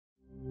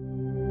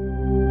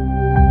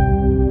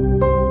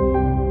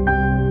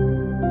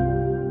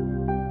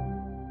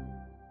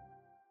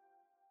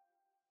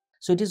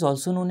So it is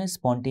also known as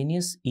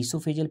spontaneous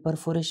esophageal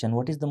perforation.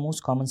 What is the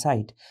most common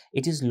site?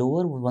 It is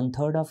lower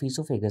one-third of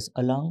esophagus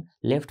along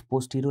left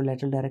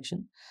posterolateral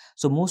direction.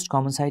 So most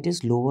common site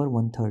is lower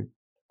one-third.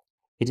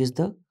 It is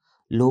the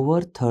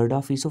lower third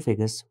of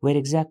esophagus. Where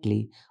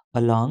exactly?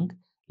 Along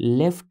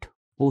left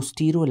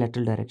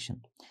posterolateral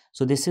direction.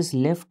 So this is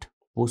left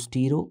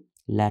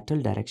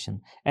posterolateral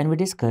direction. And we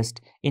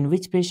discussed in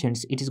which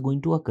patients it is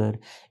going to occur.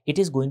 It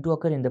is going to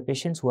occur in the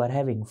patients who are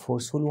having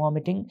forceful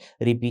vomiting,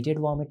 repeated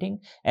vomiting,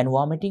 and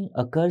vomiting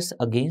occurs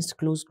against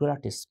closed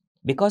glottis.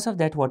 Because of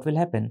that, what will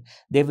happen?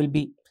 There will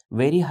be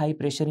very high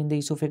pressure in the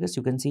esophagus.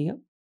 You can see here.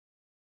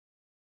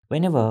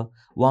 Whenever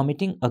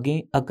vomiting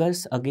again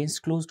occurs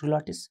against closed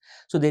glottis,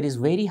 so there is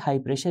very high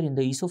pressure in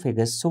the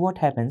esophagus. So what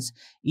happens?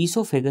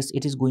 Esophagus,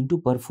 it is going to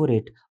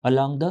perforate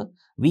along the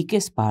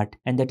weakest part,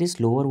 and that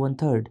is lower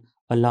one-third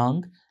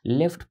along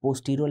left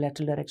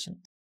posterolateral direction.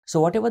 So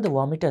whatever the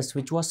vomitus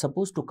which was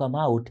supposed to come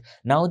out,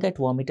 now that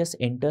vomitus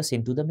enters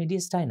into the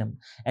mediastinum,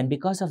 and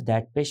because of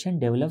that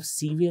patient develops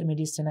severe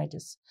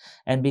mediastinitis.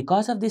 And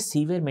because of this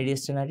severe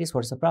mediastinitis,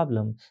 what's the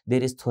problem?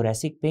 There is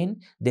thoracic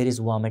pain, there is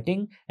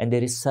vomiting, and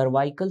there is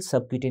cervical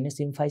subcutaneous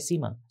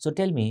emphysema. So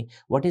tell me,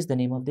 what is the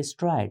name of this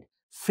triad?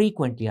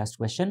 Frequently asked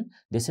question.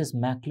 This is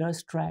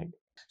Macular's triad.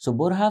 So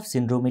Boerhaave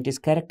syndrome, it is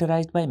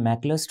characterized by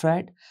Macular's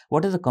triad.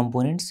 What are the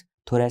components?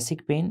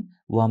 Thoracic pain,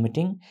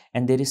 vomiting,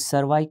 and there is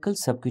cervical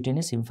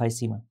subcutaneous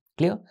emphysema.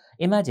 Clear?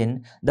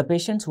 Imagine the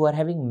patients who are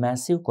having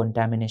massive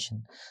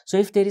contamination. So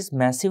if there is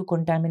massive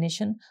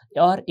contamination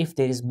or if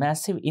there is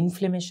massive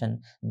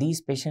inflammation, these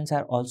patients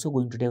are also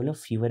going to develop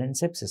fever and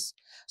sepsis.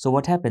 So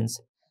what happens?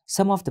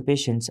 Some of the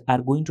patients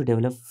are going to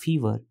develop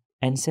fever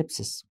and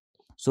sepsis.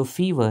 So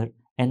fever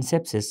and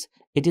sepsis,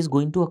 it is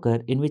going to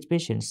occur in which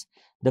patients?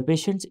 The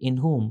patients in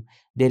whom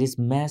there is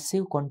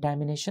massive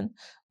contamination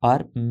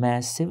or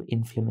massive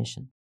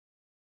inflammation.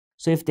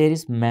 So if there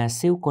is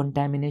massive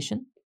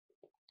contamination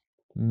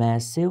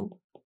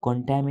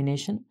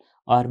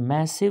or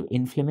massive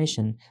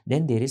inflammation,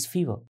 then there is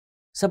fever.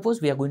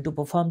 Suppose we are going to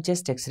perform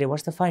chest x-ray.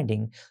 What's the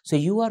finding? So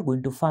you are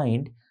going to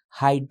find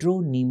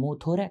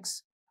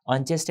hydropneumothorax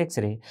on chest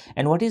x-ray.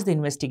 And what is the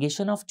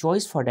investigation of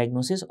choice for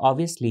diagnosis?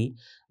 Obviously,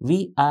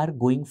 we are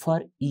going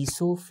for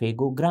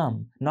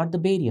esophagogram, not the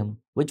barium.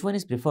 Which one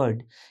is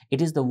preferred?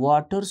 It is the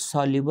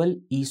water-soluble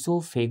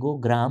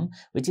esophagogram,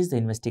 which is the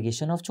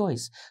investigation of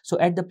choice. So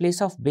at the place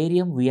of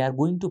barium, we are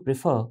going to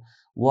prefer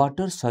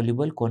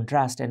water-soluble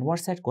contrast. And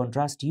what's that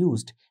contrast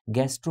used?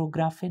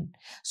 Gastrographin.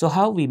 So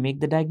how we make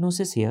the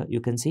diagnosis here? You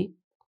can see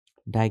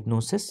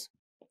diagnosis.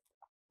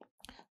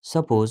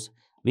 Suppose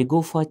we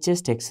go for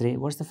chest x-ray.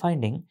 What's the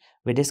finding?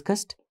 We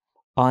discussed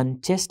on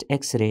chest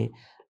x-ray.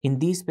 In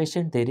these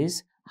patients, there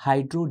is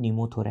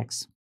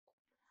hydropneumothorax.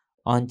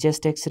 On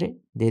chest x-ray,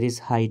 there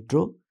is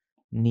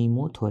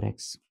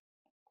hydropneumothorax.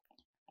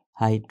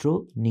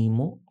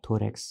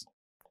 Hydropneumothorax.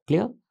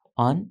 Clear?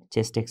 On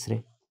chest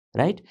x-ray,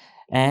 right?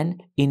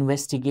 And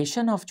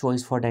investigation of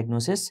choice for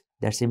diagnosis,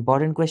 that's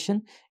important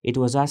question. It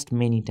was asked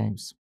many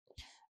times.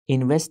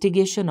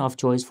 Investigation of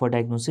choice for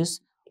diagnosis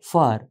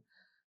for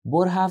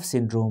Boerhaave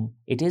syndrome,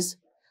 it is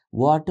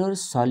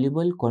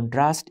water-soluble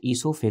contrast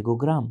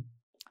esophagogram.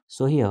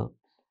 So here,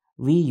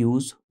 we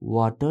use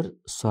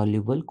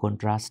water-soluble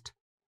contrast.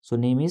 So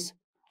name is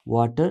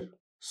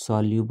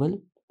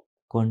water-soluble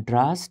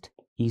contrast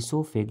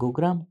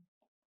esophagogram.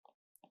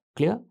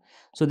 Clear?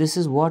 So this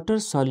is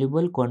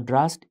water-soluble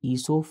contrast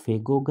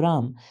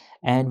esophagogram,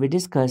 and we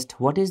discussed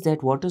what is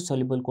that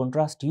water-soluble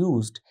contrast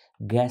used?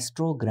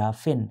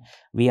 Gastrographin.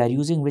 We are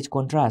using which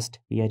contrast?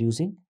 We are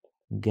using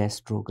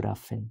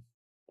gastrographin.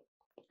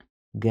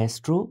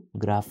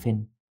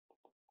 Gastrographin.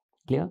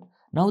 Clear?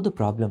 Now the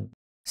problem.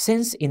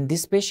 Since in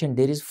this patient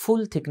there is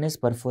full thickness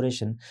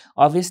perforation,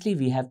 obviously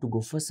we have to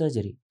go for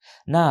surgery.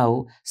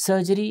 Now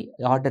surgery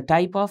or the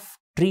type of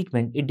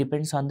treatment, it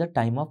depends on the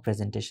time of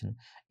presentation.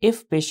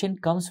 If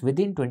patient comes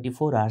within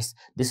 24 hours,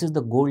 this is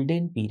the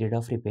golden period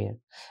of repair.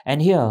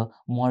 And here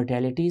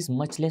mortality is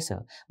much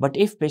lesser. But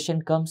if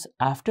patient comes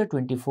after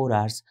 24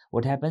 hours,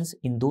 what happens?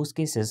 In those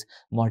cases,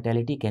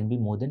 mortality can be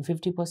more than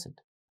 50%.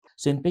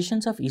 So in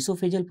patients of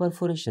esophageal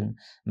perforation,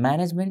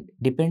 management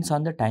depends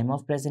on the time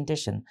of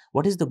presentation.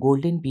 What is the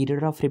golden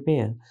period of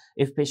repair?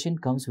 If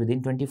patient comes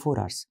within 24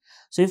 hours.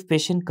 So if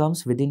patient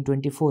comes within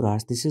 24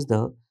 hours, this is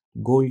the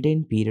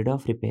golden period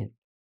of repair.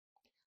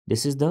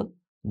 This is the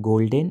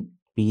golden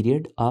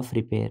period of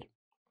repair.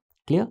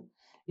 Clear?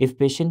 If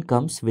patient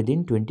comes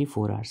within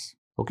 24 hours.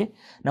 Okay.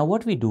 Now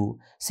what we do,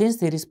 since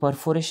there is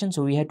perforation,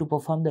 so we have to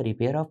perform the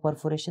repair of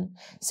perforation.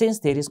 Since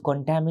there is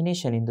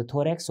contamination in the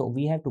thorax, so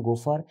we have to go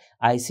for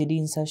ICD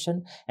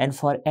insertion, and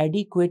for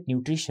adequate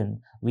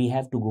nutrition, we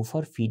have to go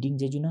for feeding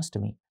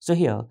jejunostomy. So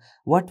here,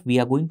 what we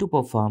are going to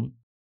perform,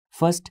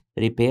 first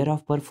repair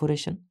of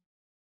perforation.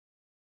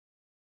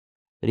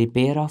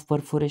 Repair of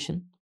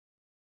perforation.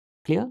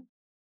 Clear?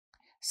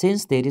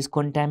 Since there is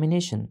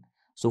contamination,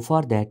 so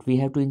for that we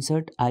have to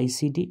insert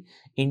ICD,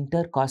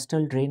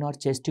 intercostal drain or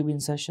chest tube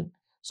insertion.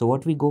 So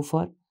what we go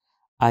for?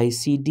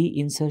 ICD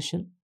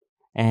insertion.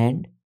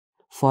 And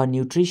for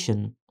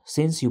nutrition,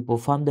 since you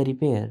perform the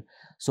repair,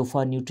 so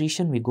for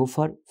nutrition we go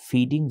for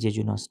feeding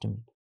jejunostomy.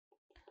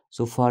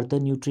 So for the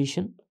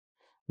nutrition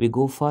we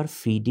go for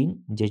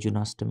feeding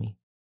jejunostomy.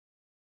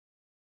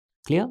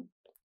 Clear?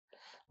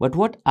 But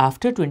what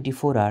after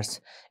 24 hours?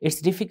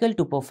 It's difficult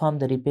to perform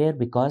the repair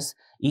because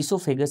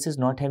esophagus is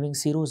not having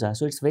serosa.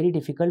 So it's very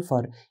difficult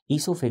for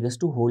esophagus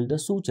to hold the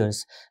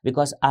sutures,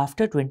 because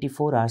after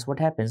 24 hours what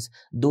happens?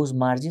 Those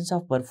margins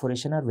of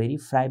perforation are very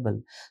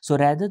friable. So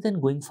rather than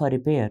going for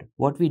repair,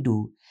 what we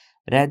do?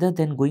 Rather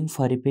than going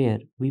for repair,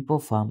 we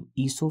perform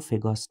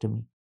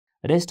esophagostomy.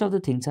 Rest of the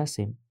things are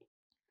same.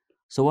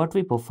 So what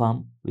we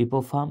perform? We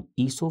perform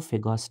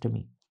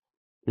esophagostomy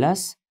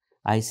plus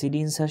ICD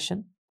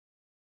insertion.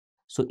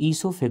 So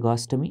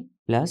esophagostomy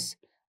plus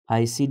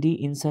ICD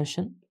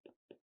insertion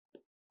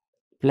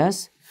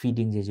plus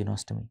feeding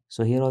jejunostomy.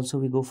 So here also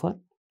we go for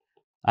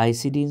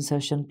ICD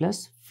insertion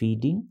plus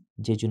feeding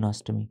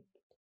jejunostomy.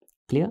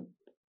 Clear?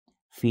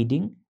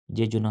 Feeding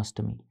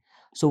jejunostomy.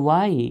 So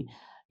why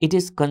it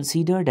is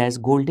considered as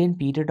golden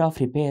period of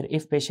repair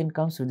if patient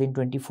comes within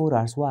 24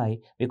 hours? Why?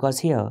 Because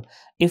here,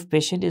 if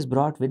patient is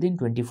brought within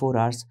 24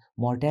 hours,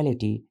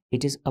 mortality,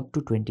 it is up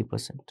to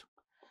 20%.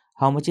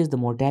 How much is the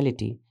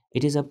mortality?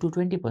 It is up to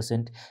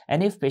 20%.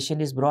 And if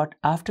patient is brought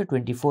after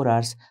 24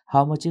 hours,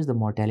 how much is the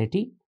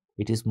mortality?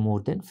 It is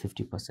more than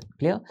 50%.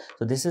 Clear?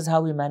 So this is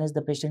how we manage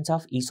the patients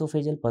of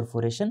esophageal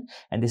perforation,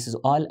 and this is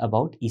all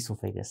about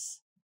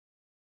esophagus.